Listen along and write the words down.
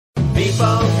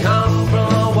People come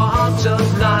from all walks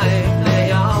of life.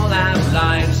 They all have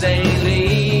lives they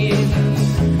lead.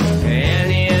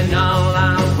 Any and all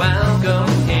are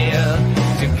welcome here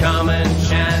to come and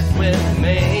chat with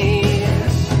me.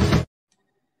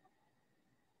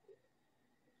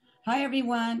 Hi,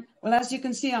 everyone. Well, as you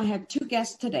can see, I have two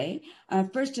guests today.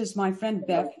 First is my friend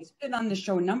Bev. She's been on the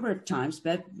show a number of times,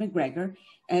 Bev MacGregor,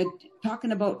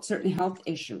 talking about certain health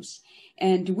issues.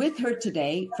 And with her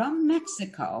today from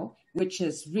Mexico, which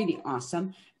is really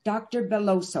awesome, Dr.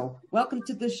 Belloso. Welcome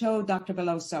to the show, Dr.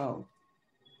 Belloso.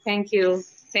 Thank you.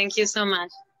 Thank you so much.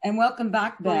 And welcome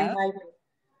back, Bev.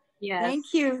 Yes.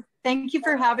 Thank you. Thank you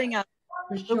for having us.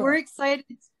 Sure. We're excited.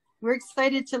 We're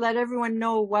excited to let everyone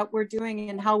know what we're doing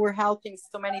and how we're helping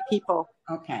so many people.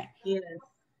 Okay. Yes.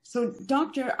 So,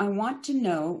 Doctor, I want to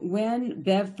know when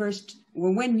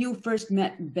you first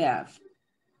met Bev.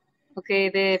 Okay,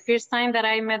 the first time that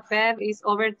I met Bev is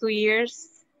over 2 years.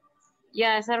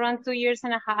 Yes, around 2 years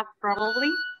and a half, probably.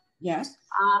 Yes.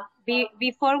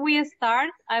 Before we start,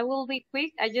 I will be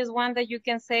quick. I just want that you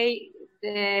can say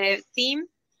the theme,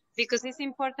 because it's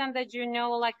important that you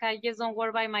know, like, I just don't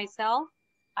work by myself.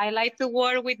 I like to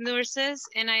work with nurses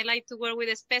and I like to work with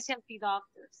specialty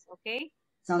doctors. Okay.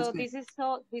 Sounds so good.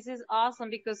 this is awesome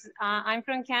because I'm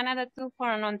from Canada too,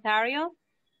 from Ontario.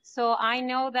 So I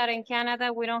know that in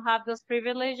Canada, we don't have those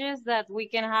privileges that we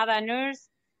can have a nurse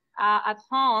at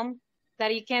home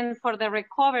that he can for the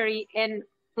recovery and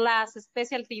plus a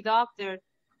specialty doctor.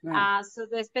 Right. So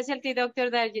the specialty doctor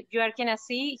that you are gonna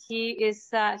see,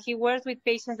 he works with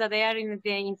patients that they are in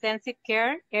the intensive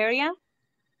care area.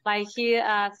 Like he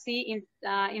see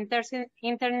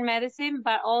intern medicine,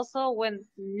 but also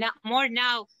more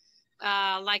now,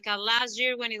 like last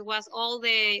year when it was all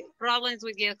the problems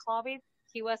with the COVID,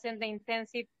 he was in the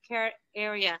intensive care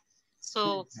area.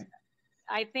 So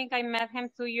I think I met him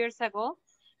 2 years ago.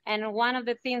 And one of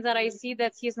the things that I see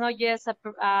that he's not just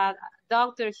a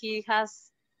doctor, he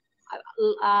has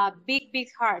a big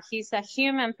heart. He's a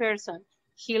human person.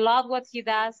 He loves what he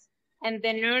does. And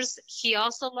the nurse, he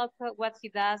also loves what he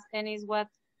does, and is what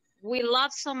we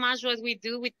love so much what we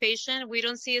do with patients. We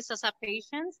don't see us as a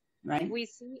patient. Right. We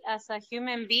see as a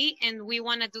human being, and we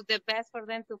want to do the best for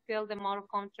them to feel the more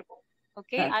comfortable.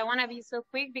 Okay, Right. I want to be so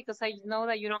quick because I know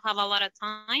that you don't have a lot of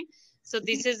time. So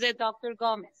this is the Dr.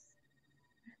 Gomez.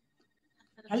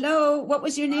 Hello. What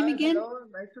was your name again? Hello,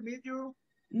 nice to meet you.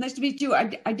 Nice to meet you.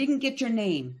 I didn't get your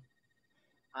name.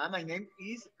 My name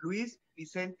is Luis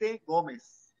Vicente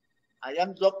Gomez. I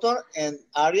am doctor in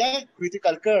area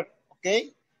critical care. Okay.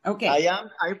 Okay.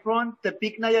 I'm from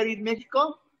Tepic, Nayarit,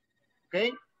 Mexico.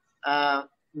 Okay.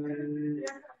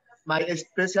 My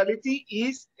specialty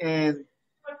is in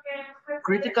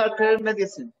critical care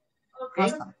medicine. Okay.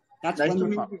 Awesome. That's Nice to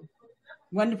wonderful. meet you.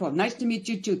 Wonderful. Nice to meet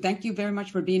you too. Thank you very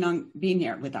much for being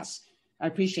here with us. I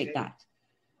appreciate that.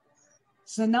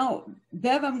 So now,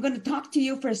 Bev, I'm going to talk to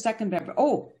you for a second, Bev.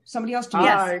 Oh, somebody else to meet.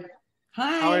 Hi.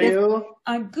 Hi. How are you?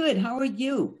 I'm good. How are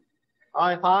you?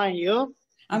 I'm fine. You?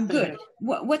 I'm good.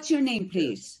 What's your name,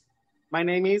 please? My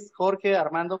name is Jorge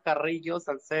Armando Carrillo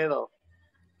Salcedo.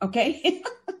 Okay.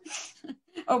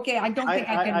 Okay. I don't think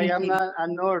I can. I am a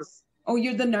nurse. Oh,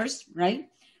 you're the nurse, right?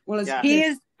 Well, Yeah.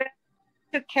 He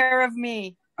took care of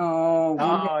me. Oh,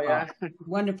 wonderful. yeah.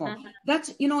 Wonderful.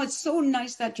 That's, it's so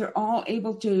nice that you're all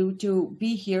able to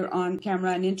be here on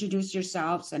camera and introduce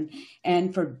yourselves,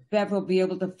 and for Bev will be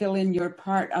able to fill in your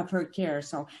part of her care.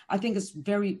 So I think it's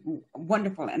very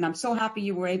wonderful, and I'm so happy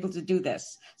you were able to do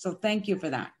this. So thank you for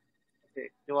that. Okay,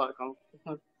 you're welcome.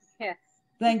 Yes.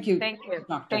 Thank you. Thank you.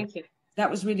 Doctor. Thank you. That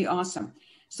was really awesome.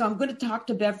 So I'm going to talk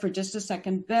to Bev for just a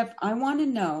second. Bev, I want to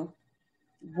know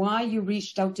why you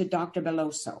reached out to Dr.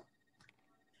 Belloso.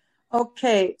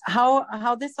 Okay,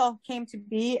 how this all came to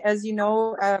be, as you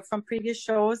know from previous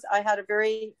shows, I had a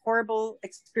very horrible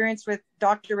experience with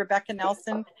Dr. Rebecca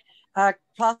Nelson, a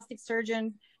plastic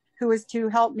surgeon who was to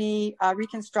help me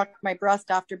reconstruct my breast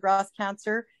after breast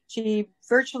cancer. She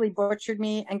virtually butchered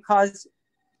me and caused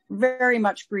very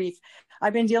much grief.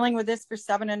 I've been dealing with this for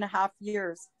 7.5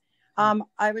 years.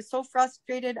 I was so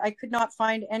frustrated, I could not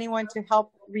find anyone to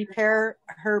help repair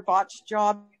her botched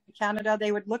job in Canada.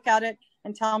 They would look at it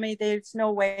and tell me there's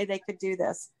no way they could do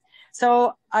this.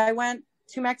 So I went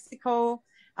to Mexico.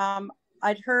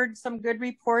 I'd heard some good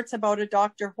reports about a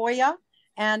Dr. Hoya,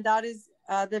 and that is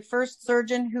the first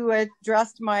surgeon who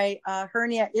addressed my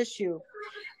hernia issue.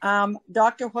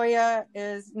 Dr. Hoya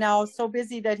is now so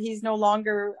busy that he's no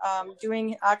longer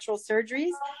doing actual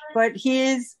surgeries, but he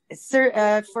is,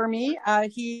 for me,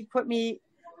 he put me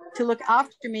to look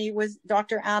after me was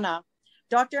Dr. Anna.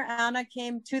 Dr. Anna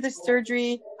came to the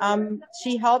surgery.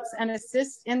 She helps and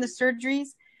assists in the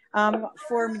surgeries.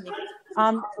 for me.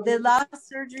 The last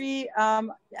surgery,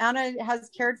 Anna has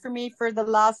cared for me for the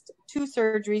last 2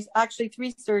 surgeries, actually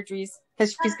 3 surgeries,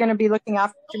 because she's going to be looking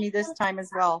after me this time as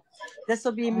well. This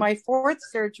will be my 4th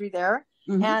surgery there.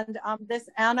 Mm-hmm. And this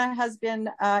Anna has been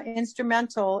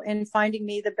instrumental in finding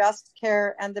me the best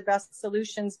care and the best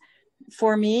solutions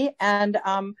for me. And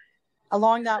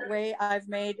along that way, I've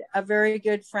made a very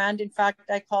good friend. In fact,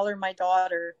 I call her my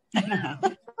daughter.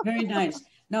 Very nice.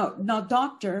 Now,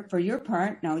 doctor, for your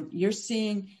part, now you're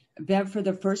seeing Bev for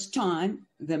the first time,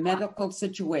 the medical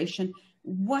situation.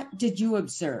 What did you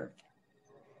observe?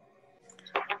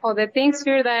 Oh, the things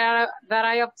here that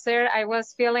I observed, I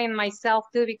was feeling myself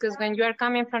too, because when you are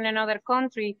coming from another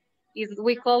country,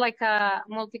 we call like a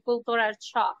multicultural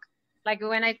shock. Like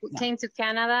when I came to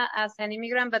Canada as an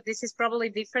immigrant, but this is probably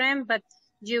different, but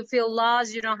you feel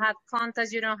lost, you don't have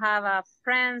contacts, you don't have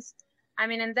friends. I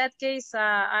mean, in that case,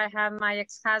 I have my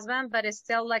ex-husband, but it's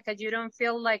still like you don't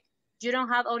feel like you don't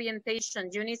have orientation.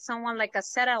 You need someone like a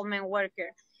settlement worker.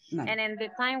 Nice. And in the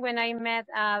time when I met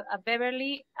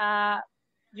Beverly,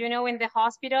 you know, in the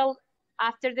hospital,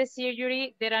 after the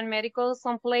surgery, there are medicals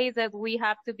someplace that we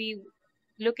have to be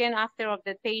looking after of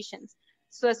the patients.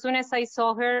 So as soon as I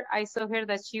saw her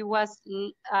that she was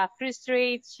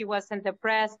frustrated, she wasn't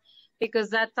depressed, because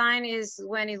that time is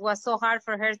when it was so hard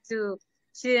for her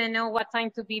she didn't know what time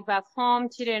to be back home.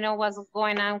 She didn't know what's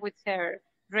going on with her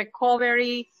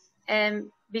recovery.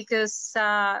 And because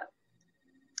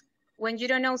when you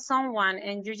don't know someone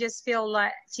and you just feel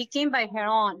like she came by her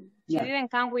own, she didn't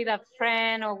come with a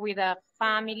friend or with a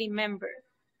family member.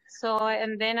 So,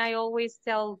 and then I always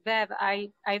tell Bev, I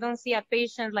don't see a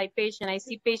patient like patient. I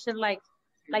see patient like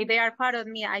they are part of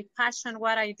me. I passion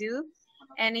what I do.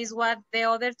 And it's what the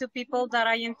other 2 people that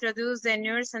I introduced, the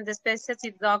nurse and the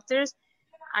specialty doctors,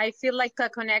 I feel like a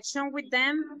connection with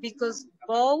them, because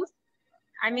both,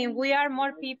 I mean, we are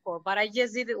more people, but I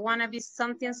just didn't want to be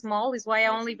something small. Is why I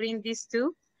only bring these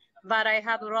 2. But I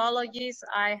have urologists,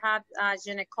 I have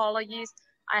gynecologists,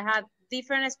 I have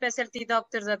different specialty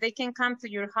doctors that they can come to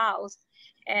your house.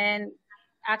 And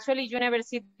actually, you never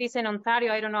see this in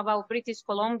Ontario. I don't know about British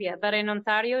Columbia, but in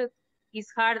Ontario,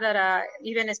 it's hard that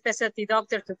even a specialty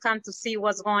doctor to come to see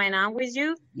what's going on with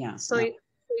you. Yeah.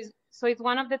 So it's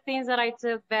one of the things that I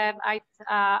told Bev.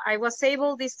 I was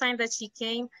able this time that she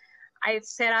came. I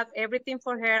set up everything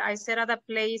for her. I set up a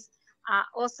place.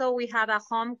 Also, we had a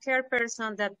home care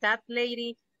person that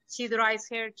lady, she dries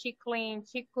her, she cleans,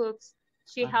 she cooks,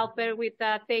 she helps her with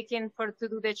taking to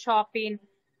do the shopping.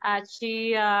 And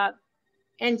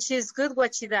she's good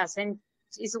what she does. And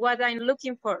it's what I'm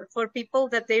looking for people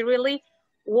that they really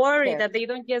worry, that they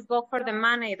don't just go for the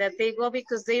money, that they go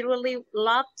because they really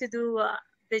love to do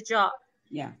the job.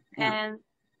 Yeah. And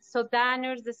so that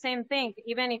nurse, the same thing.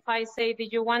 Even if I say,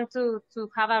 did you want to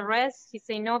have a rest? He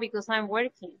say, no, because I'm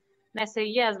working. And I say,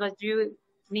 yes, but you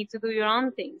need to do your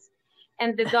own things.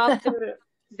 And the doctor,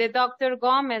 the Dr.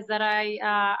 Gomez that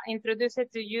I introduced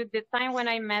it to you, the time when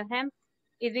I met him,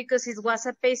 is because it was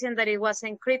a patient that it was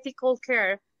in critical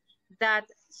care, that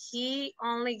he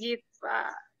only give,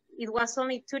 it was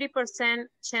only 30%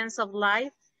 chance of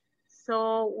life.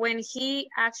 So when he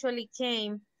actually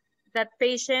came, that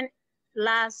patient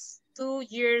lasts 2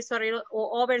 years or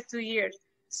over 2 years.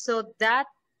 So that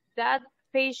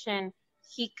patient,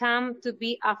 he come to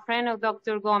be a friend of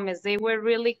Dr. Gomez. They were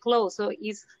really close. So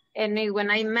when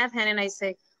I met him and I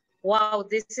say, wow,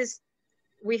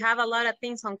 we have a lot of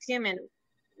things on common.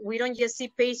 We don't just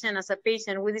see patient as a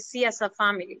patient, we see as a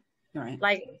family. Right.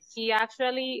 Like he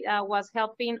actually was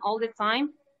helping all the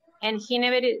time, and he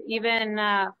never even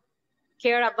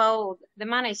cared about the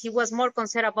money. He was more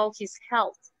concerned about his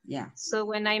health. Yeah. So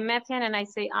when I met him and I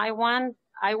say, I want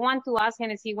to ask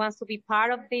him if he wants to be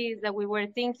part of this, that we were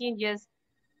thinking just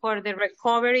for the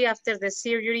recovery after the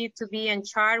surgery to be in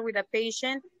charge with a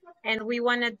patient. And we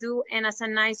want to do and as a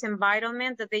nice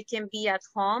environment that they can be at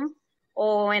home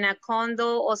or in a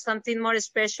condo or something more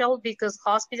special, because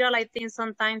hospital, I think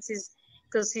sometimes is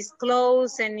because it's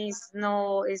closed and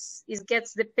it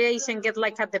gets the patient get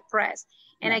like a depressed.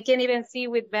 And I can even see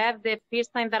with Bev, the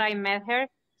first time that I met her,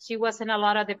 she wasn't a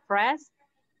lot of depressed.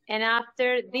 And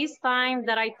after this time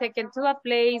that I taken to a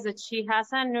place that she has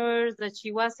a nurse, that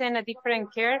she was in a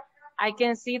different care, I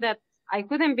can see that I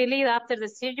couldn't believe after the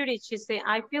surgery, she said,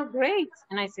 I feel great.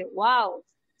 And I said, wow.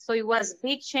 So it was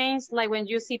big change, like when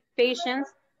you see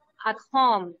patients at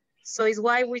home. So it's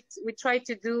why we try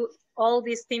to do all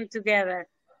this team together.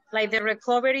 Like the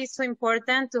recovery is so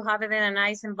important to have it in a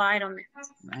nice environment.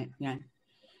 Right, yeah.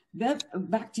 Bev,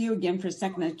 back to you again for a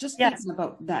second. I just thinking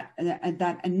about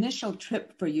that initial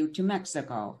trip for you to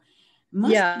Mexico.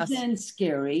 Must Yes. have been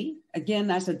scary. Again,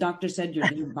 as the doctor said, you're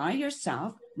there by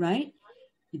yourself, right?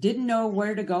 You didn't know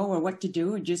where to go or what to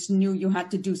do, and just knew you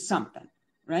had to do something,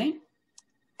 right?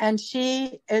 And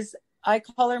she is, I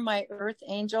call her my earth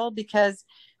angel because,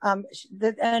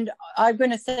 and I'm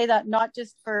going to say that not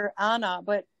just for Anna,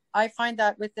 but I find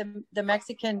that with the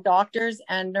Mexican doctors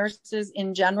and nurses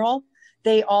in general,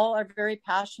 they all are very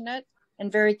passionate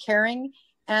and very caring,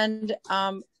 and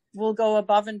will go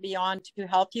above and beyond to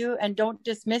help you and don't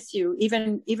dismiss you.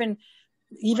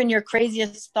 Even your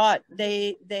craziest thought,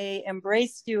 they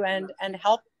embrace you and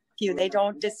help you. They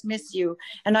don't dismiss you.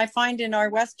 And I find in our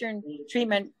Western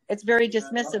treatment, it's very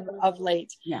dismissive of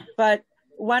late. Yeah. But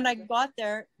when I got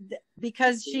there,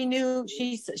 because she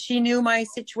knew my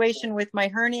situation with my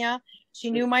hernia,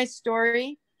 she knew my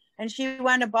story, and she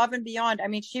went above and beyond. I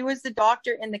mean, she was the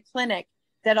doctor in the clinic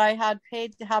that I had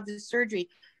paid to have the surgery.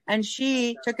 And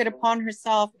she took it upon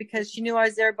herself, because she knew I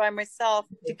was there by myself,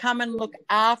 to come and look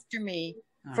after me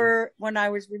for when I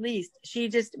was released. She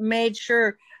just made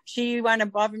sure she went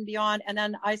above and beyond. And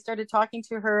then I started talking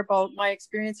to her about my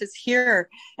experiences here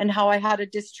and how I had a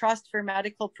distrust for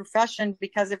medical profession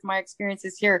because of my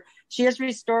experiences here. She has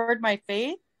restored my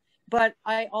faith, but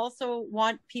I also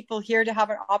want people here to have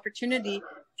an opportunity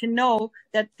to know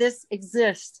that this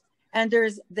exists. And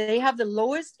they have the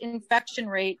lowest infection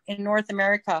rate in North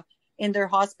America in their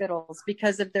hospitals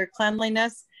because of their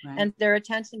cleanliness and their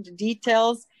attention to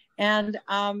details. And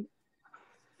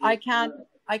I can't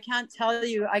tell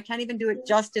you, I can't even do it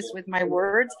justice with my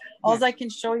words. All I can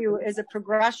show you is a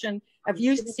progression of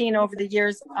you've seen over the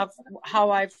years of how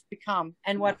I've become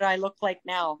and what I look like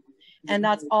now. And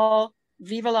that's all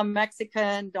Viva la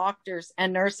Mexican doctors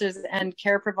and nurses and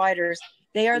care providers.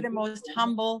 They are the most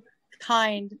humble,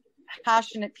 kind,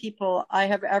 passionate people I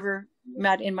have ever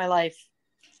met in my life.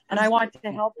 And I want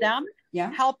to help them,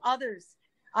 help others.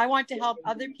 I want to help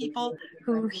other people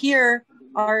who here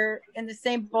are in the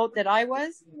same boat that I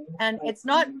was. And it's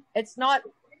not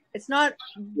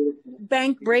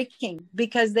bank breaking,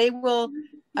 because they will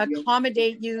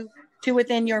accommodate you to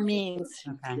within your means.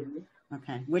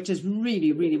 Okay. Which is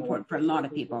really, really important for a lot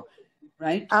of people,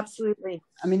 right? Absolutely.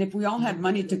 I mean, if we all had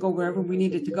money to go wherever we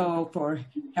needed to go for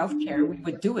healthcare, we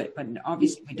would do it, but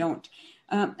obviously we don't.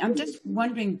 I'm just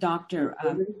wondering, Doctor,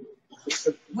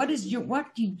 what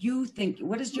do you think?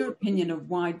 What is your opinion of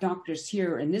why doctors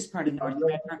here in this part of North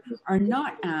America are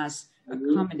not as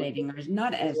accommodating or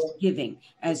not as giving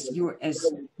as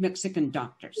Mexican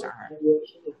doctors are?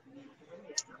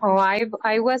 Oh,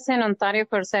 I was in Ontario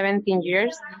for 17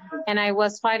 years, and I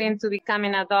was fighting to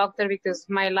becoming a doctor because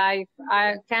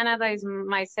Canada is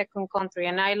my second country,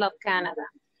 and I love Canada.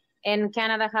 And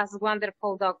Canada has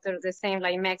wonderful doctors, the same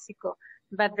like Mexico.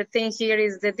 But the thing here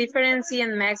is the difference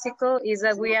in Mexico is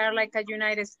that we are like a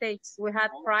United States. We have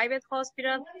private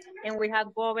hospitals and we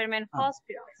have government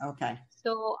hospitals. Okay.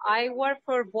 So I work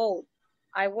for both.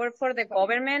 I work for the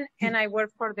government and I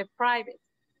work for the private.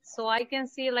 So I can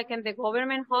see like in the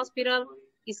government hospital,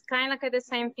 it's kind of like the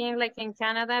same thing like in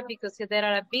Canada, because there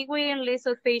are a big waiting list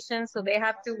of patients, so they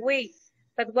have to wait.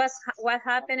 But what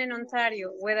happened in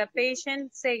Ontario, where a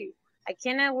patient say, I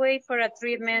cannot wait for a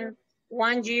treatment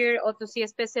 1 year or to see a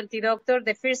specialty doctor,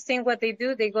 the first thing what they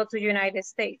do, they go to United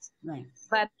States. Right.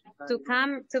 But to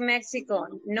come to Mexico,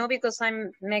 no, because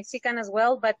I'm Mexican as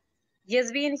well, but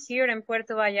just being here in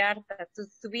Puerto Vallarta,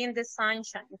 to be in the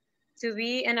sunshine, to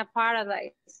be in a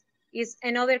paradise is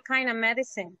another kind of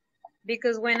medicine.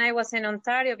 Because when I was in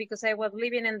Ontario, because I was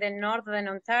living in the northern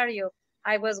Ontario,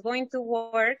 I was going to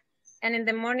work, and in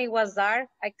the morning it was dark.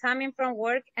 I come in from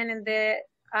work, and in the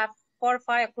 4 or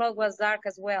 5 o'clock was dark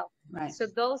as well. Right. So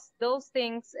those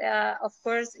things, of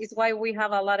course, is why we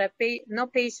have a lot of no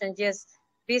patients, just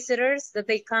visitors that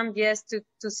they come just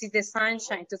to see the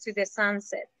sunshine, to see the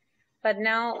sunset. But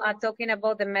now talking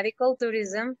about the medical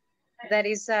tourism, that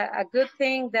is a good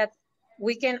thing that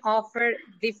we can offer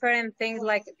different things,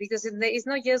 like, because it's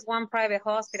not just one private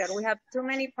hospital. We have too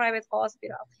many private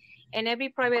hospitals, and every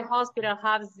private hospital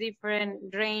has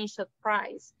different range of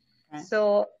price. Right.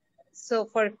 So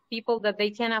for people that they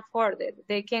can afford it,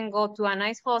 they can go to a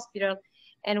nice hospital,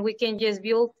 and we can just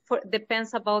build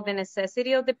depends about the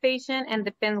necessity of the patient and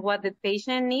depends what the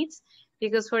patient needs.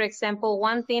 Because, for example,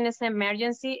 one thing is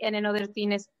emergency and another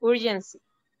thing is urgency.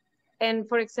 And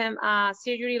for example,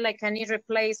 surgery like a knee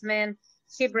replacement,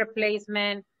 hip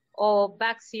replacement, or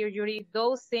back surgery,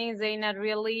 those things, they're not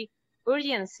really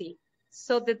urgency.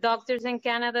 So the doctors in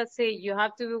Canada say you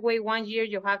have to wait 1 year,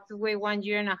 you have to wait 1.5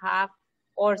 years,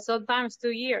 or sometimes 2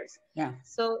 years. Yeah.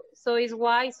 So it's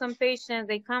why some patients,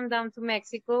 they come down to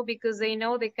Mexico because they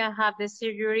know they can have the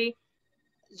surgery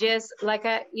just like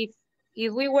if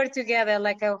if we were together,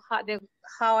 like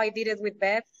how I did it with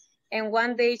Bev, and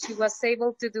one day she was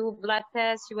able to do blood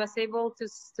tests, she was able to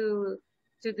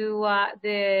do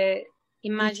the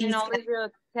imaginology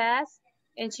test,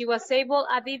 and she was able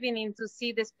at evening to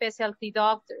see the specialty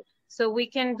doctor. So we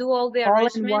can do all the all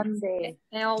in arrangements. one day.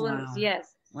 And all Wow.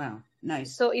 yes. Wow,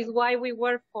 nice. So it's why we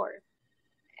work for.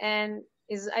 And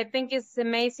I think it's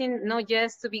amazing, not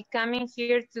just to be coming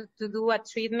here to do a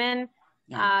treatment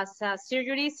as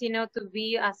surgeries, you know, to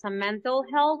be as a mental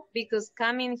health, because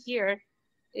coming here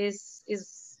is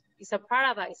a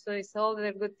paradise. So it's all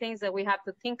the good things that we have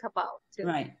to think about too.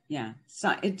 Right. Yeah.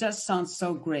 So it just sounds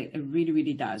so great. It really,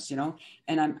 really does, you know,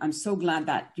 and I'm so glad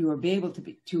that you were able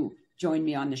to join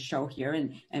me on the show here,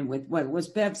 and with what was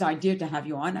Bev's idea to have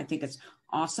you on. I think it's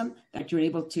awesome that you're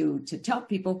able to tell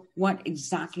people what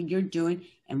exactly you're doing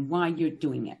and why you're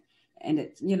doing it. And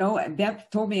it, you know, Bev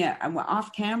told me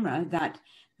off camera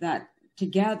that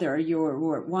together you're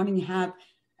wanting to have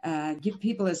give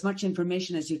people as much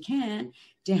information as you can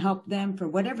to help them for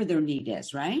whatever their need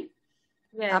is, right?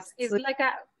 Yes, absolutely.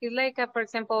 It's like a, for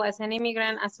example, as an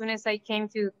immigrant, as soon as I came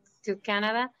to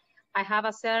Canada, I have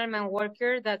a settlement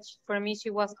worker that for me, she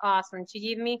was awesome. She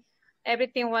gave me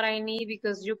everything what I need,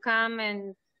 because you come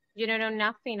and you don't know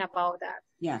nothing about that.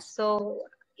 Yes. So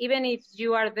even if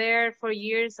you are there for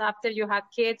years after you have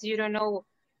kids, you don't know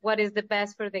what is the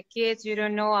best for the kids. You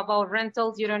don't know about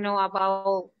rentals. You don't know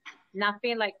about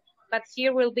nothing like, but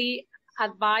here will be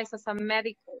advice as a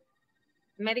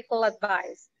medical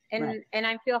advice. And, right. And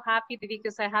I feel happy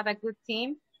because I have a good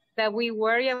team that we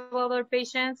worry about our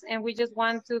patients, and we just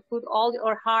want to put all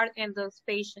our heart in those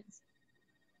patients.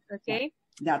 Okay.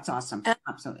 Yeah, that's awesome.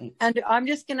 Absolutely. And I'm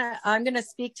gonna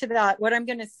speak to that. What I'm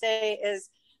gonna say is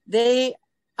they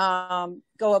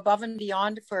go above and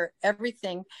beyond for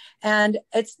everything, and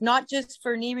it's not just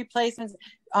for knee replacements.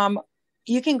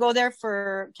 You can go there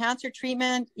for cancer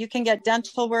treatment. You can get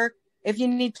dental work. If you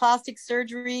need plastic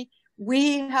surgery,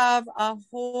 we have a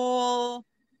whole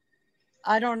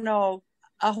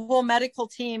medical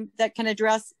team that can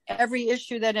address every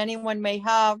issue that anyone may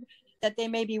have that they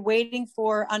may be waiting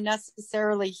for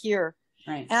unnecessarily here.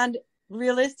 Right. And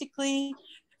realistically,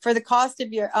 for the cost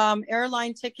of your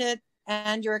airline ticket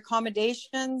and your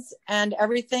accommodations and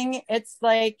everything, it's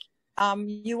like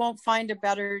you won't find a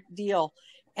better deal.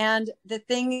 And the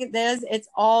thing is, it's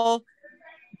all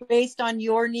based on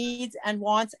your needs and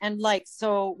wants and likes.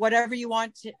 So whatever you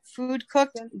want food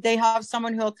cooked, they have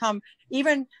someone who'll come.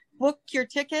 Even book your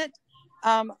ticket,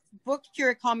 book your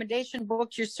accommodation,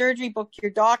 book your surgery, book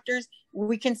your doctors.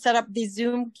 We can set up these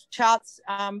Zoom chats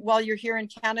while you're here in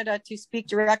Canada to speak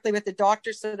directly with the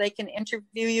doctor, so they can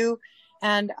interview you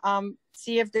and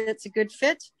see if it's a good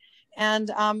fit.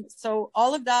 And so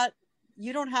all of that,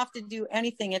 you don't have to do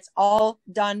anything. It's all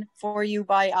done for you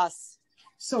by us.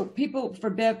 So people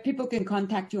can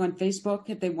contact you on Facebook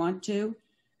if they want to.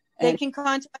 They can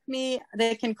contact me.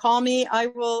 They can call me. I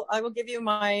will give you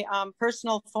my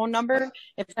personal phone number.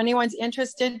 If anyone's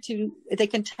interested, they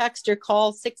can text or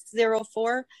call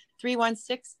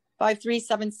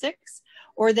 604-316-5376,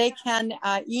 or they can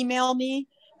email me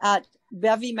at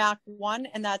BevyMac1,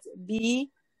 and that's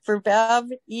B for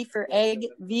Bev, E for egg,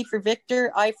 V for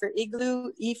Victor, I for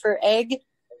igloo, E for egg,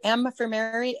 M for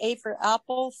Mary, A for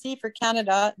apple, C for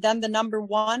Canada, then the number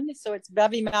 1. So it's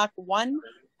BevyMac1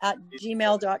 at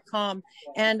gmail.com.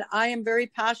 And I am very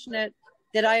passionate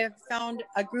that I have found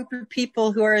a group of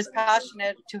people who are as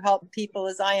passionate to help people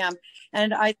as I am.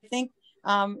 And I think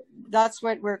that's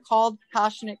what we're called,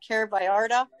 Passionate Care by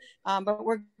ARDA. But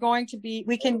we're going to be,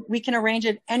 we can arrange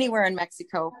it anywhere in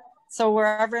Mexico. So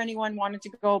wherever anyone wanted to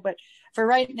go. But for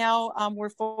right now,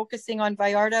 we're focusing on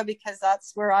Vallarta because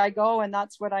that's where I go and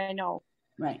that's what I know.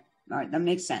 Right. All right. That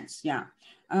makes sense. Yeah.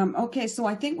 Okay. So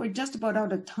I think we're just about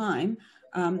out of time.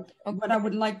 What I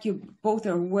would like you both,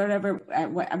 or wherever,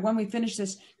 when we finish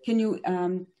this, can you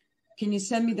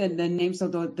send me the names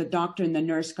of the doctor and the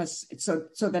nurse, so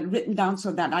that written down,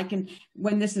 so that I can,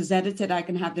 when this is edited, I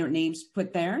can have their names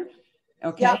put there.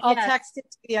 Okay. Yeah, I'll text it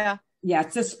to you. Yeah,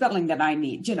 it's the spelling that I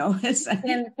need, you know.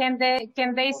 Can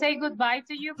they say goodbye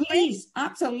to you, please?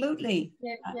 Absolutely.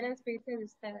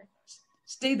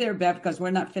 Stay there, Bev, because we're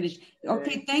not finished.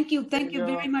 Okay, thank you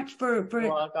very much for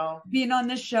being on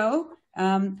this show.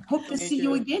 Hope to see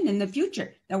you again in the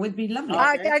future. That would be lovely.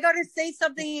 I got to say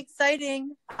something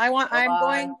exciting. I want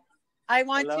to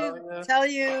tell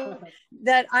you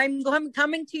that I'm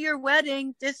coming to your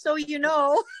wedding, just so you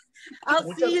know.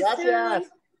 I'll see you soon.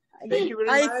 Thank you very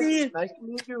much. Nice to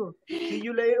meet you. See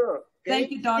you later. Okay?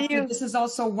 Thank you, Doctor. This is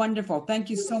also wonderful.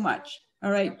 Thank you so much.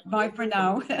 All right. Bye for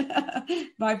now.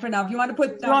 Bye for now. If you want to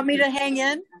put. Do you want me to hang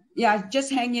in? Yeah,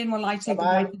 just hang in while I say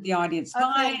goodbye to the audience. Okay.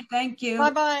 Bye. Thank you.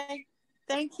 Bye-bye.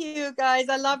 Thank you, guys.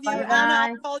 I love you. Bye-bye.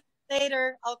 Anna, I'll call you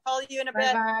later. I'll call you in a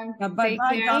bit. Bye-bye. Bye. Take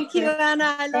Bye. care. Thank you,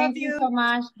 Anna. I love Thank you you. so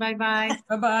much. Bye-bye.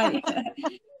 Bye.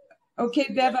 Okay,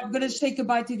 Bev, I'm going to say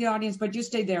goodbye to the audience, but you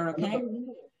stay there, okay?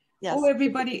 Yes. Oh,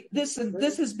 everybody, this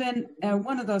has been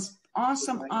one of those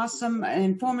awesome,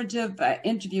 informative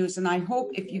interviews, and I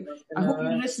hope you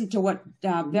listen to what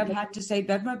Bev had to say.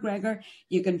 Bev MacGregor,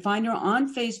 you can find her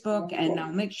on Facebook, and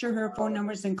I'll make sure her phone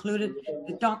number is included.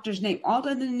 The doctor's name, all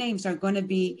of the names are going to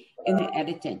be in the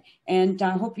editing. And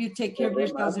I hope you take care of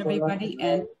yourselves, everybody,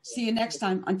 and see you next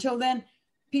time. Until then,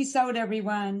 peace out,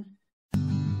 everyone.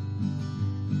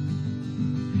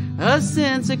 A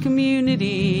sense of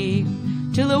community,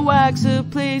 Chilliwack's a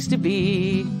place to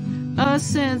be. A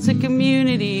sense of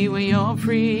community where you're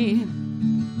free.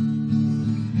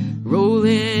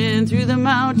 Rolling through the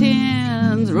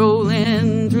mountains,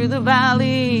 rolling through the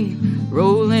valley,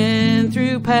 rolling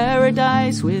through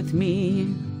paradise with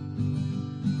me.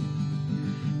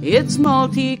 It's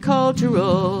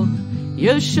multicultural,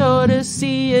 you're sure to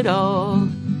see it all.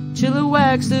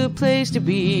 Chilliwack's the place to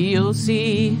be, you'll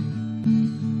see.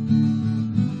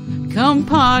 Come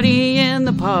party in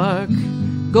the park,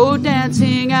 go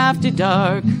dancing after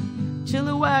dark.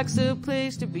 Chilliwack's the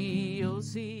place to be, you'll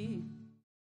see.